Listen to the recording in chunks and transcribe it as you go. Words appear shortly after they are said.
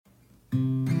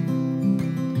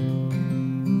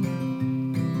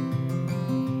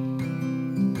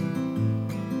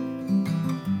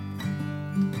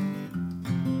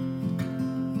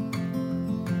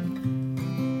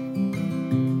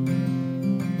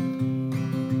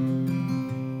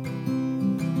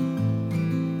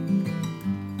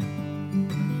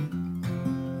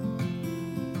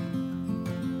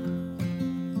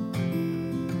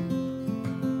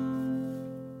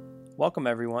Welcome,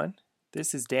 everyone.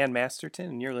 This is Dan Masterton,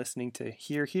 and you're listening to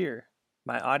Hear Here,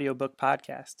 my audiobook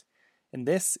podcast. And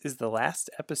this is the last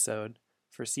episode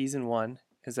for Season 1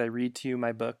 as I read to you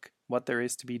my book, What There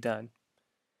Is to Be Done.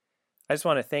 I just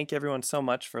want to thank everyone so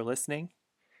much for listening.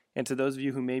 And to those of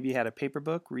you who maybe had a paper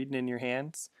book reading in your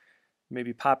hands,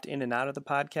 maybe popped in and out of the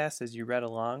podcast as you read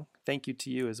along, thank you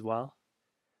to you as well.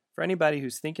 For anybody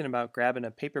who's thinking about grabbing a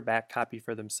paperback copy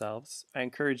for themselves, I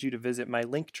encourage you to visit my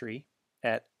Linktree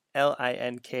at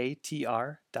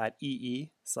linktr.ee/Dan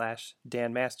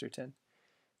Masterton.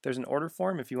 There's an order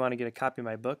form if you want to get a copy of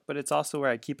my book, but it's also where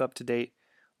I keep up to date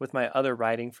with my other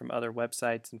writing from other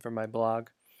websites and from my blog,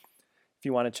 if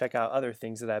you want to check out other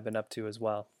things that I've been up to as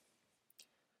well.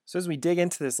 So as we dig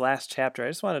into this last chapter, I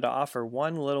just wanted to offer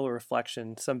one little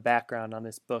reflection, some background on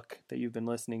this book that you've been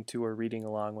listening to or reading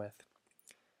along with.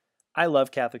 I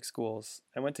love Catholic schools.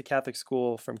 I went to Catholic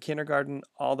school from kindergarten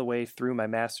all the way through my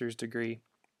master's degree.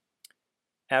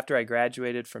 After I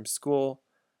graduated from school,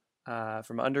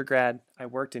 from undergrad, I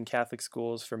worked in Catholic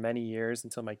schools for many years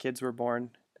until my kids were born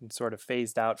and sort of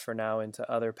phased out for now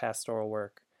into other pastoral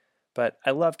work. But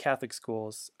I love Catholic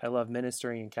schools. I love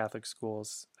ministering in Catholic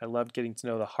schools. I loved getting to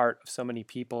know the heart of so many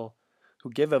people who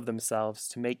give of themselves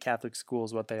to make Catholic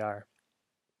schools what they are.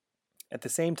 At the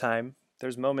same time,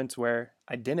 there's moments where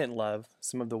I didn't love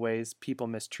some of the ways people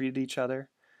mistreated each other,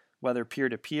 whether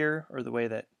peer-to-peer or the way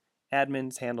that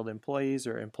admins handled employees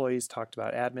or employees talked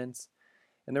about admins.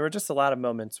 And there were just a lot of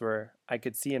moments where I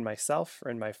could see in myself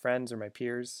or in my friends or my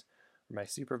peers or my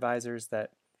supervisors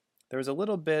that there was a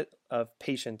little bit of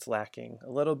patience lacking,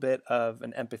 a little bit of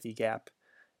an empathy gap,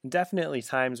 and definitely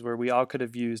times where we all could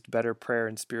have used better prayer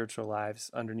and spiritual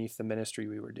lives underneath the ministry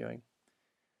we were doing.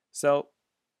 So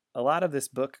a lot of this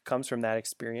book comes from that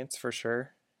experience for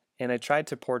sure, and I tried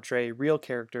to portray real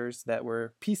characters that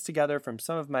were pieced together from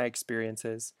some of my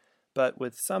experiences, but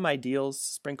with some ideals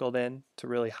sprinkled in to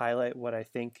really highlight what I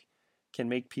think can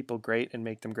make people great and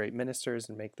make them great ministers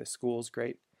and make the schools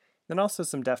great. Then also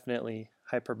some definitely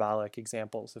hyperbolic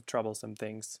examples of troublesome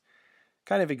things,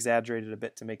 kind of exaggerated a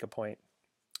bit to make a point.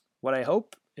 What I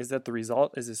hope is that the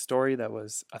result is a story that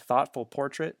was a thoughtful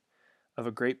portrait of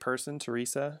a great person,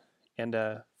 Teresa, and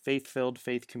a faith-filled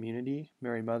faith community,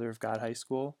 Mary Mother of God High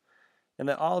School, and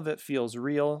that all of it feels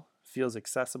real, feels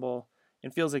accessible,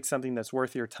 and feels like something that's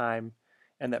worth your time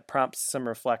and that prompts some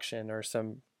reflection or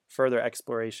some further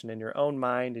exploration in your own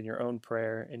mind, in your own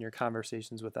prayer, in your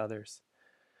conversations with others.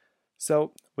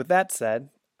 So with that said,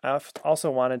 I also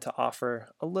wanted to offer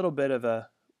a little bit of a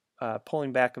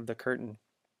pulling back of the curtain.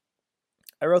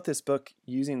 I wrote this book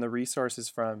using the resources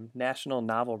from National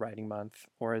Novel Writing Month,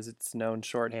 or as it's known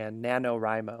shorthand,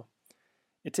 NaNoWriMo.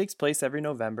 It takes place every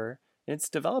November, and it's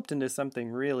developed into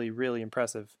something really, really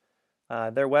impressive.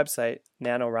 Their website,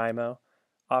 NaNoWriMo,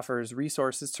 offers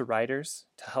resources to writers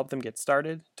to help them get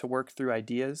started, to work through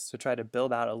ideas, to try to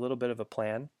build out a little bit of a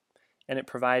plan. And it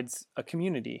provides a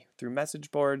community through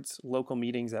message boards, local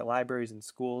meetings at libraries and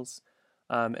schools,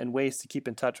 and ways to keep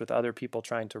in touch with other people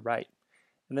trying to write.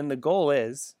 And then the goal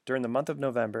is, during the month of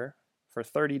November, for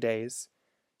 30 days,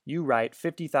 you write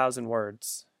 50,000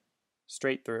 words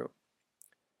straight through.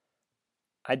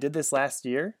 I did this last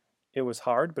year. It was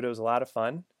hard, but it was a lot of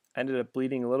fun. I ended up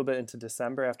bleeding a little bit into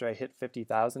December after I hit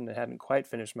 50,000 and hadn't quite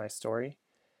finished my story.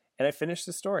 And I finished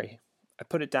the story. I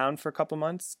put it down for a couple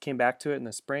months, came back to it in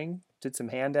the spring, did some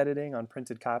hand editing on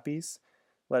printed copies,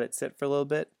 let it sit for a little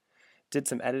bit, did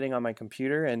some editing on my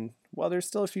computer, and while there's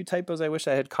still a few typos I wish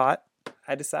I had caught,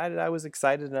 I decided I was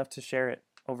excited enough to share it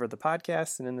over the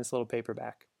podcast and in this little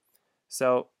paperback.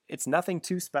 So it's nothing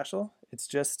too special. It's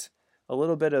just a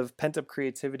little bit of pent-up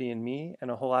creativity in me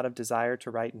and a whole lot of desire to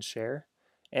write and share.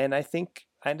 And I think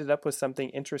I ended up with something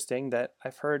interesting that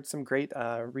I've heard some great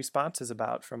responses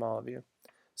about from all of you.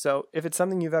 So if it's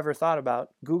something you've ever thought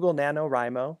about, Google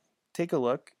NaNoWriMo, take a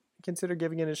look, consider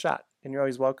giving it a shot. And you're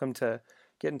always welcome to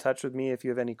get in touch with me if you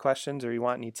have any questions or you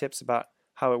want any tips about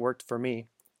how it worked for me.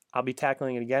 I'll be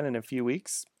tackling it again in a few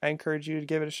weeks. I encourage you to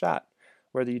give it a shot,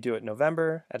 whether you do it in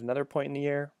November, at another point in the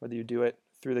year, whether you do it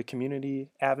through the community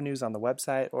avenues on the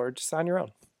website, or just on your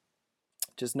own.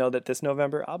 Just know that this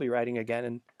November I'll be writing again,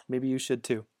 and maybe you should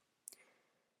too.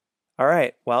 All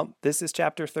right, well, this is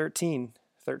chapter 13.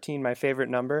 13, my favorite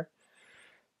number,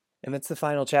 and that's the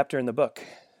final chapter in the book.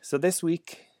 So this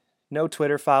week, no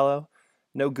Twitter follow,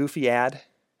 no goofy ad,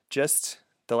 just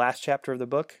the last chapter of the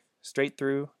book, straight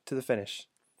through to the finish.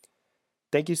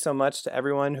 Thank you so much to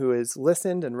everyone who has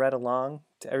listened and read along,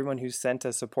 to everyone who's sent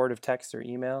a supportive text or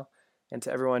email, and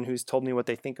to everyone who's told me what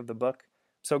they think of the book.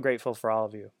 I'm so grateful for all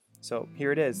of you. So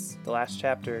here it is, the last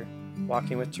chapter,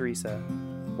 Walking with Teresa,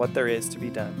 What There Is to Be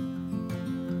Done.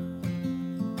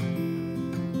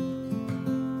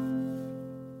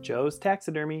 Joe's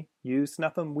Taxidermy. You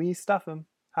snuff 'em, we stuff 'em.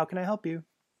 How can I help you?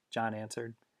 John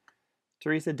answered.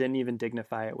 Teresa didn't even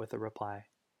dignify it with a reply.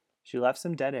 She left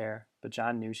some dead air, but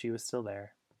John knew she was still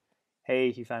there.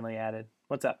 Hey, he finally added.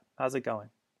 What's up? How's it going?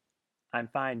 I'm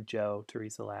fine, Joe,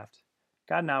 Teresa laughed.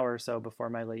 Got an hour or so before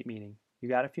my late meeting. You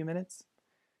got a few minutes?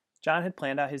 John had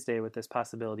planned out his day with this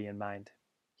possibility in mind.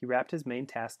 He wrapped his main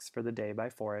tasks for the day by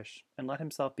 4ish and let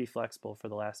himself be flexible for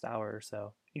the last hour or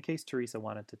so, in case Teresa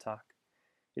wanted to talk.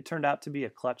 It turned out to be a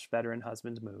clutch veteran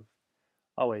husband move.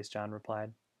 Always, John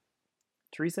replied.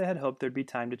 Teresa had hoped there'd be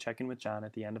time to check in with John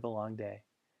at the end of a long day.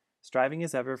 Striving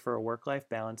as ever for a work-life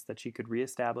balance that she could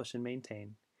reestablish and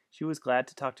maintain, she was glad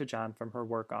to talk to John from her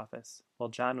work office, while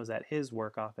John was at his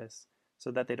work office,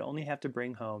 so that they'd only have to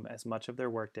bring home as much of their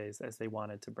workdays as they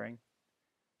wanted to bring.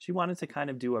 She wanted to kind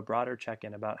of do a broader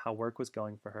check-in about how work was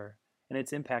going for her, and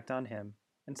its impact on him,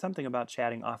 and something about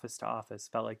chatting office to office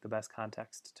felt like the best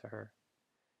context to her.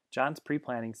 John's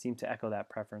pre-planning seemed to echo that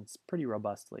preference pretty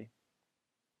robustly.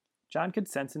 John could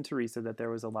sense in Teresa that there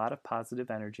was a lot of positive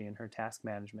energy in her task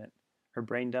management, her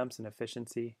brain dumps and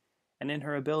efficiency, and in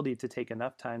her ability to take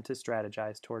enough time to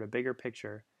strategize toward a bigger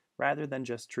picture rather than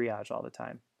just triage all the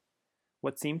time.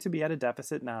 What seemed to be at a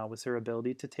deficit now was her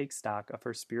ability to take stock of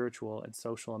her spiritual and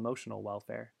social emotional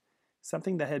welfare,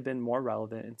 something that had been more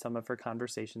relevant in some of her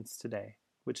conversations today,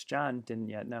 which John didn't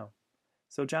yet know.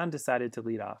 So John decided to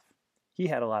lead off. He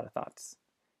had a lot of thoughts.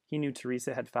 He knew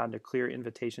Teresa had found a clear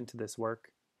invitation to this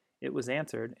work. It was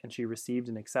answered, and she received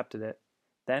and accepted it.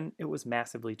 Then it was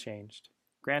massively changed.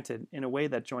 Granted, in a way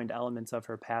that joined elements of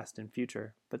her past and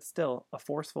future, but still a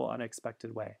forceful,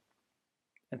 unexpected way.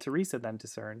 And Teresa then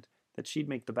discerned that she'd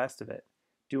make the best of it,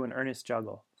 do an earnest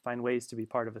juggle, find ways to be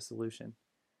part of a solution.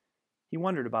 He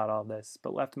wondered about all this,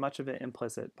 but left much of it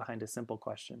implicit behind a simple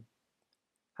question.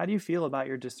 How do you feel about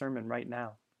your discernment right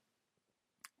now?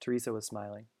 Teresa was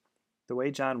smiling. The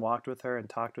way John walked with her and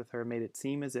talked with her made it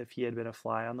seem as if he had been a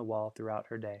fly on the wall throughout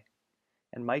her day.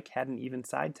 And Mike hadn't even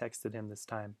side-texted him this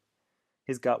time.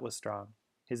 His gut was strong.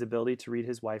 His ability to read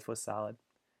his wife was solid.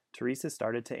 Teresa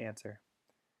started to answer.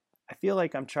 I feel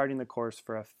like I'm charting the course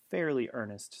for a fairly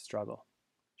earnest struggle.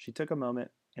 She took a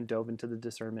moment and dove into the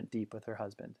discernment deep with her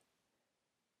husband.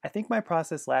 I think my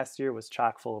process last year was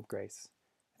chock full of grace.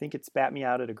 I think it spat me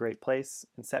out at a great place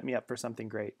and set me up for something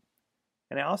great.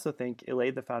 And I also think it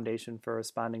laid the foundation for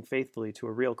responding faithfully to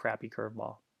a real crappy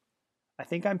curveball. I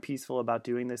think I'm peaceful about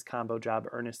doing this combo job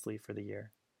earnestly for the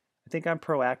year. I think I'm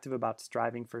proactive about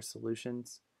striving for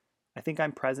solutions. I think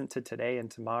I'm present to today and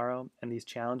tomorrow and these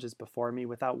challenges before me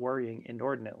without worrying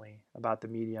inordinately about the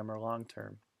medium or long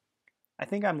term. I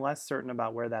think I'm less certain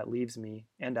about where that leaves me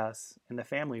and us and the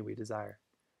family we desire.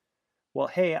 Well,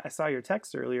 hey, I saw your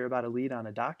text earlier about a lead on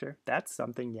a doctor. That's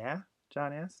something, yeah?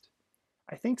 John asked.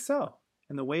 I think so.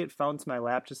 And the way it fell into my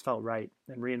lap just felt right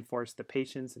and reinforced the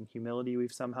patience and humility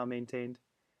we've somehow maintained.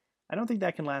 I don't think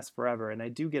that can last forever, and I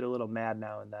do get a little mad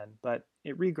now and then, but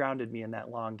it regrounded me in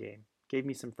that long game, gave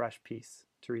me some fresh peace,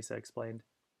 Teresa explained.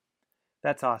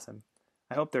 That's awesome.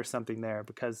 I hope there's something there,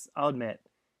 because I'll admit,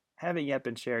 I haven't yet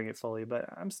been sharing it fully, but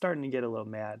I'm starting to get a little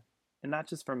mad. And not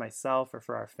just for myself or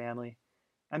for our family.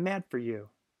 I'm mad for you.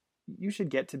 You should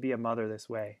get to be a mother this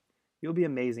way. You'll be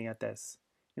amazing at this.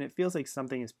 And it feels like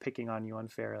something is picking on you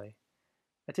unfairly.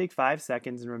 I take 5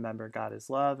 seconds and remember God is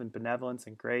love and benevolence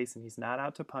and grace, and He's not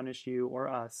out to punish you or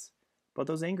us. But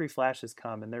those angry flashes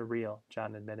come, and they're real,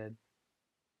 John admitted.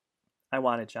 I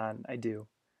want it, John. I do.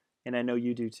 And I know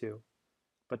you do too.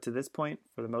 But to this point,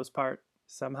 for the most part,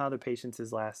 somehow the patience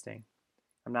is lasting.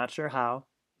 I'm not sure how.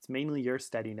 It's mainly your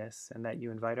steadiness, and that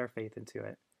you invite our faith into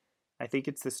it. I think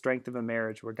it's the strength of a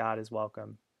marriage where God is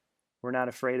welcome. We're not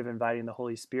afraid of inviting the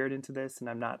Holy Spirit into this, and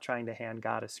I'm not trying to hand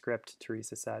God a script,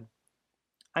 Teresa said.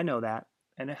 I know that,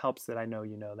 and it helps that I know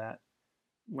you know that.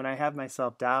 When I have my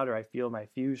self-doubt or I feel my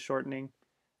fuse shortening,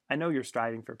 I know you're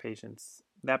striving for patience.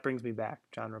 That brings me back,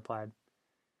 John replied.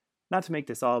 Not to make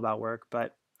this all about work,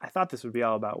 but I thought this would be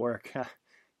all about work,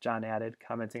 John added,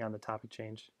 commenting on the topic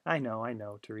change. I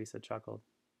know, Teresa chuckled.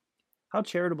 How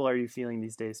charitable are you feeling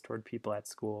these days toward people at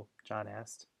school? John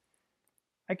asked.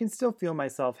 I can still feel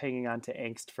myself hanging on to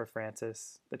angst for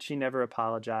Frances, that she never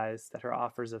apologized, that her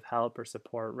offers of help or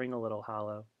support ring a little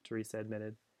hollow, Teresa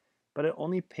admitted. But it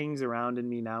only pings around in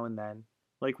me now and then,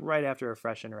 like right after a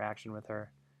fresh interaction with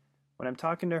her. When I'm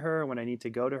talking to her, when I need to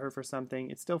go to her for something,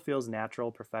 it still feels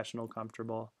natural, professional,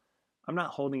 comfortable. I'm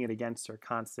not holding it against her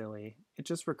constantly. It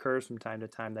just recurs from time to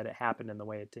time that it happened in the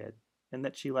way it did, and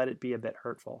that she let it be a bit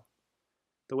hurtful.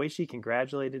 The way she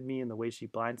congratulated me and the way she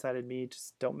blindsided me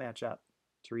just don't match up,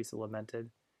 Teresa lamented,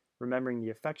 remembering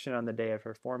the affection on the day of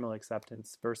her formal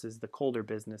acceptance versus the colder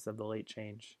business of the late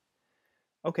change.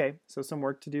 Okay, so some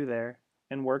work to do there,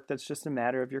 and work that's just a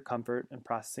matter of your comfort and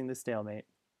processing the stalemate,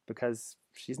 because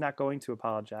she's not going to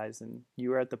apologize, and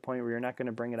you are at the point where you're not going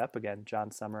to bring it up again,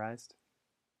 John summarized.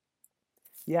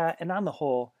 Yeah, and on the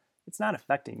whole, it's not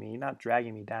affecting me, not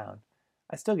dragging me down.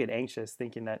 I still get anxious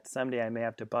thinking that someday I may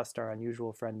have to bust our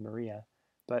unusual friend Maria,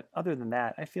 but other than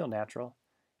that, I feel natural.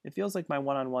 It feels like my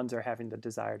one on ones are having the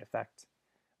desired effect.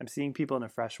 I'm seeing people in a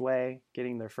fresh way,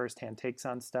 getting their first hand takes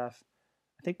on stuff.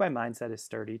 I think my mindset is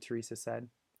sturdy, Teresa said.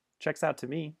 Checks out to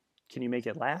me. Can you make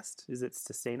it last? Is it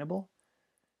sustainable?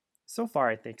 So far,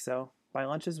 I think so. My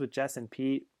lunches with Jess and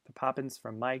Pete, the pop-ins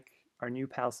from Mike, our new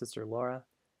pal sister Laura.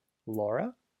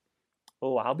 Laura?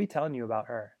 Oh, I'll be telling you about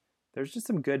her. There's just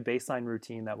some good baseline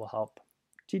routine that will help.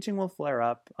 Teaching will flare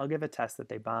up, I'll give a test that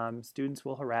they bomb, students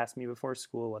will harass me before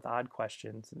school with odd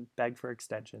questions and beg for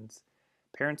extensions.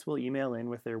 Parents will email in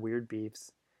with their weird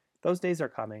beefs. Those days are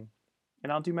coming,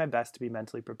 and I'll do my best to be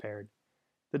mentally prepared.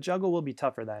 The juggle will be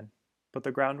tougher then, but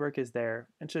the groundwork is there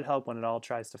and should help when it all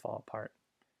tries to fall apart.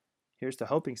 Here's to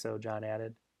hoping so, John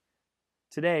added.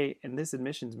 Today, in this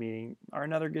admissions meeting, are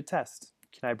another good test.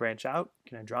 Can I branch out?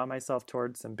 Can I draw myself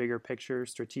towards some bigger picture,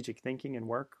 strategic thinking and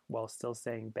work while still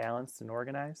staying balanced and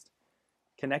organized?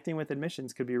 Connecting with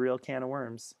admissions could be a real can of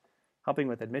worms. Helping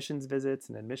with admissions visits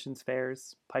and admissions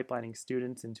fairs, pipelining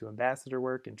students into ambassador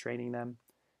work and training them,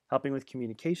 helping with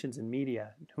communications and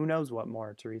media, who knows what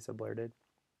more, Teresa blurted.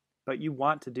 But you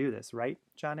want to do this, right?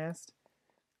 John asked.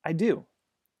 I do.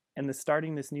 And the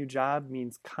starting this new job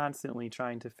means constantly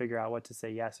trying to figure out what to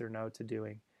say yes or no to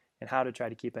doing and how to try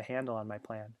to keep a handle on my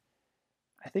plan.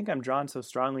 I think I'm drawn so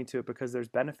strongly to it because there's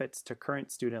benefits to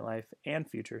current student life and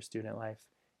future student life.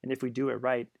 And if we do it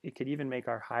right, it could even make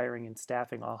our hiring and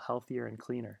staffing all healthier and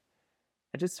cleaner.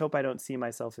 I just hope I don't see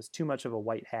myself as too much of a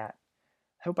white hat.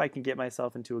 I hope I can get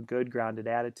myself into a good grounded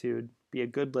attitude, be a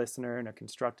good listener and a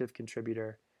constructive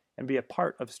contributor, and be a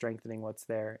part of strengthening what's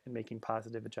there and making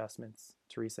positive adjustments,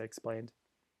 Teresa explained.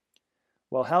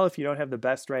 Well, hell if you don't have the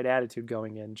best right attitude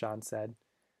going in, John said.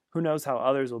 Who knows how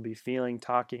others will be feeling,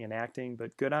 talking, and acting,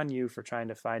 but good on you for trying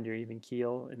to find your even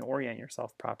keel and orient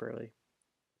yourself properly.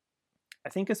 I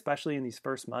think especially in these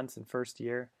first months and first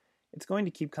year, it's going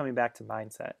to keep coming back to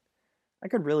mindset. I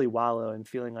could really wallow in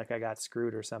feeling like I got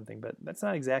screwed or something, but that's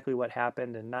not exactly what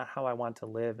happened and not how I want to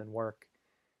live and work.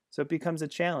 So it becomes a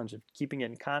challenge of keeping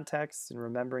it in context and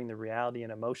remembering the reality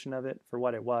and emotion of it for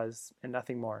what it was and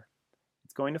nothing more.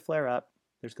 It's going to flare up.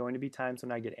 There's going to be times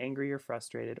when I get angry or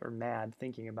frustrated or mad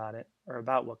thinking about it or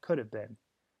about what could have been.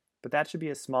 But that should be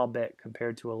a small bit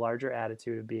compared to a larger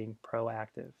attitude of being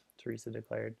proactive, Teresa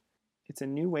declared. It's a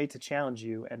new way to challenge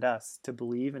you and us to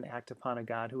believe and act upon a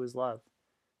God who is love.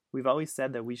 We've always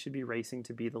said that we should be racing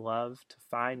to be the love, to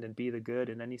find and be the good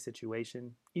in any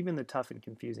situation, even the tough and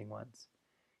confusing ones.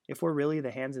 If we're really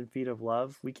the hands and feet of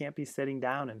love, we can't be sitting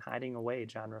down and hiding away,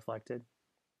 John reflected.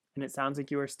 And it sounds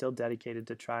like you are still dedicated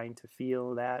to trying to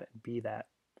feel that and be that.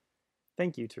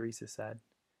 Thank you, Teresa said.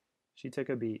 She took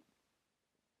a beat.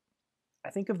 I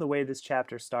think of the way this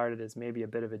chapter started as maybe a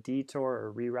bit of a detour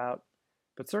or reroute,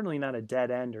 but certainly not a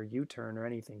dead end or U-turn or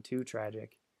anything too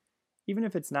tragic. Even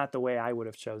if it's not the way I would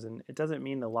have chosen, it doesn't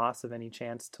mean the loss of any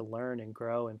chance to learn and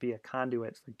grow and be a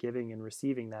conduit for giving and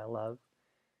receiving that love.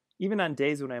 Even on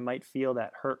days when I might feel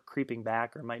that hurt creeping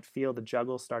back or might feel the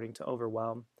juggle starting to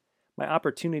overwhelm, my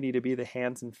opportunity to be the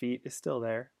hands and feet is still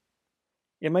there.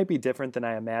 It might be different than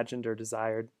I imagined or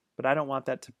desired, but I don't want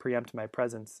that to preempt my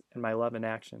presence and my love in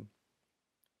action.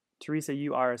 Teresa,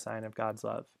 you are a sign of God's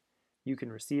love. You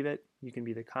can receive it, you can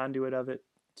be the conduit of it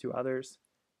to others.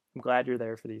 I'm glad you're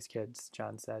there for these kids,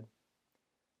 John said.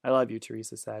 I love you,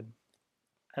 Teresa said.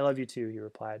 I love you too, he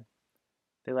replied.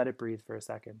 They let it breathe for a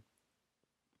second.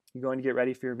 You going to get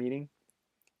ready for your meeting?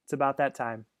 It's about that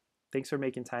time. Thanks for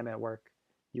making time at work.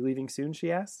 You leaving soon,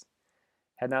 she asked.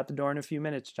 Heading out the door in a few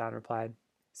minutes, John replied.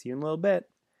 See you in a little bit.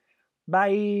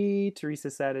 Bye, Teresa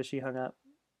said as she hung up.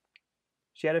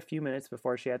 She had a few minutes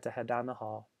before she had to head down the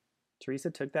hall.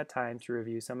 Teresa took that time to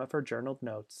review some of her journaled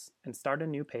notes and start a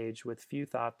new page with few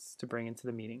thoughts to bring into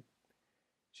the meeting.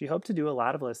 She hoped to do a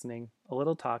lot of listening, a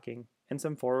little talking, and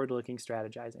some forward-looking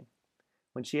strategizing.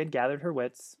 When she had gathered her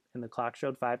wits and the clock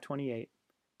showed 5:28,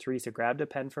 Teresa grabbed a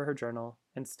pen for her journal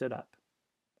and stood up.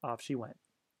 Off she went.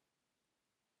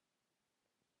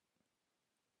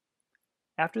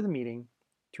 After the meeting,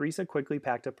 Teresa quickly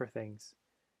packed up her things.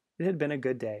 It had been a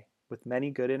good day, with many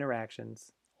good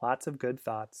interactions, lots of good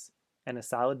thoughts, and a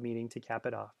solid meeting to cap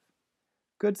it off.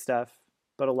 Good stuff,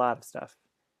 but a lot of stuff.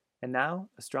 And now,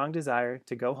 a strong desire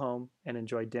to go home and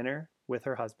enjoy dinner with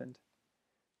her husband.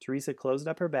 Teresa closed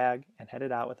up her bag and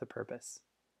headed out with a purpose.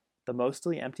 The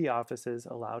mostly empty offices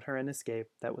allowed her an escape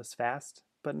that was fast,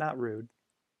 but not rude.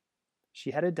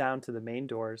 She headed down to the main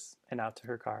doors and out to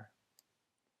her car.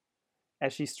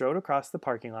 As she strode across the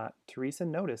parking lot, Teresa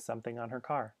noticed something on her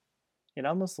car. It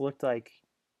almost looked like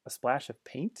a splash of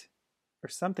paint or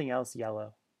something else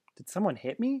yellow. Did someone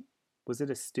hit me? Was it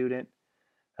a student?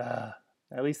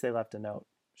 At least they left a note,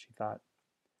 she thought.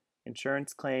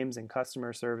 Insurance claims and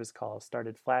customer service calls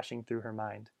started flashing through her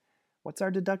mind. What's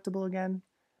our deductible again?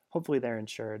 Hopefully they're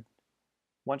insured.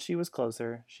 Once she was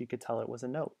closer, she could tell it was a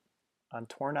note on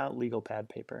torn-out legal pad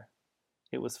paper.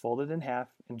 It was folded in half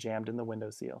and jammed in the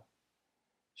windowsill.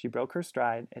 She broke her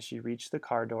stride as she reached the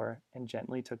car door and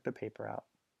gently took the paper out.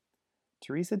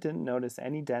 Teresa didn't notice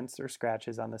any dents or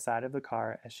scratches on the side of the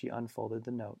car as she unfolded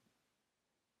the note.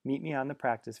 Meet me on the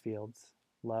practice fields.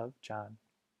 Love, John.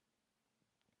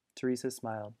 Teresa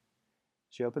smiled.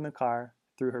 She opened the car,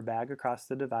 threw her bag across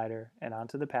the divider and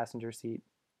onto the passenger seat,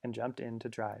 and jumped in to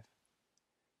drive.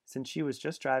 Since she was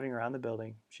just driving around the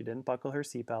building, she didn't buckle her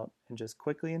seatbelt and just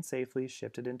quickly and safely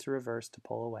shifted into reverse to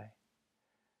pull away.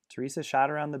 Teresa shot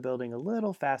around the building a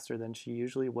little faster than she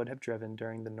usually would have driven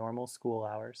during the normal school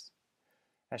hours.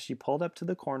 As she pulled up to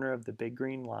the corner of the big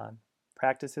green lawn,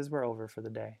 practices were over for the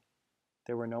day.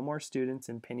 There were no more students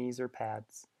in pennies or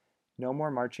pads, no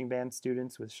more marching band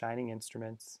students with shining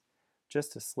instruments,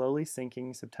 just a slowly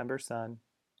sinking September sun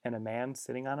and a man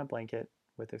sitting on a blanket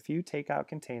with a few takeout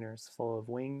containers full of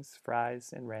wings,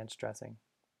 fries, and ranch dressing.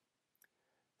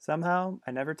 Somehow,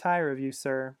 I never tire of you,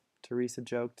 sir, Teresa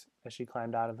joked as she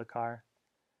climbed out of the car.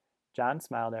 John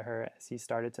smiled at her as he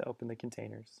started to open the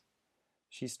containers.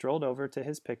 She strolled over to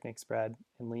his picnic spread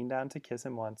and leaned down to kiss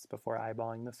him once before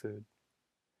eyeballing the food.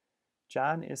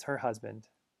 John is her husband,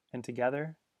 and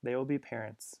together they will be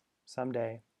parents,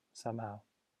 someday, somehow.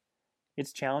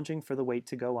 It's challenging for the wait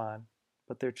to go on,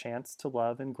 but their chance to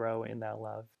love and grow in that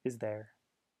love is there,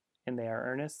 and they are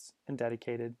earnest and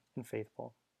dedicated and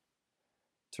faithful.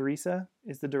 Teresa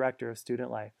is the director of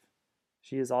student life.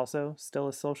 She is also still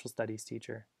a social studies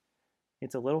teacher.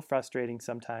 It's a little frustrating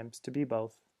sometimes to be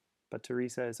both, but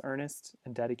Teresa is earnest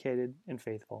and dedicated and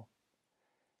faithful.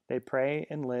 They pray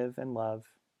and live and love,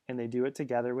 and they do it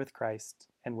together with Christ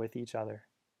and with each other.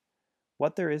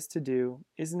 What there is to do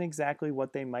isn't exactly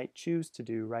what they might choose to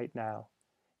do right now,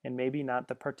 and maybe not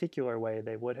the particular way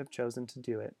they would have chosen to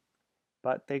do it,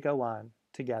 but they go on,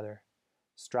 together,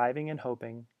 striving and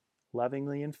hoping,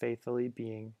 lovingly and faithfully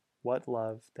being what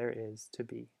love there is to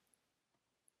be.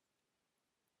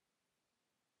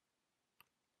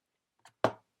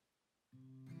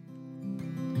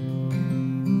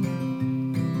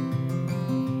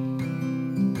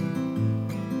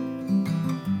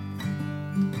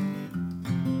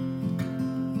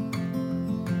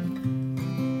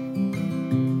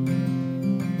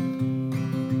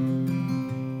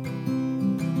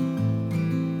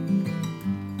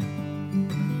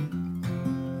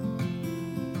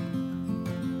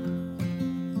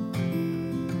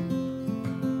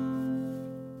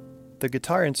 The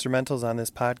guitar instrumentals on this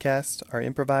podcast are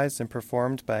improvised and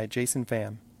performed by Jason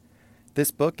Pham. This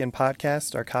book and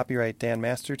podcast are copyright Dan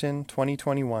Masterton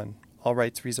 2021, all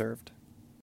rights reserved.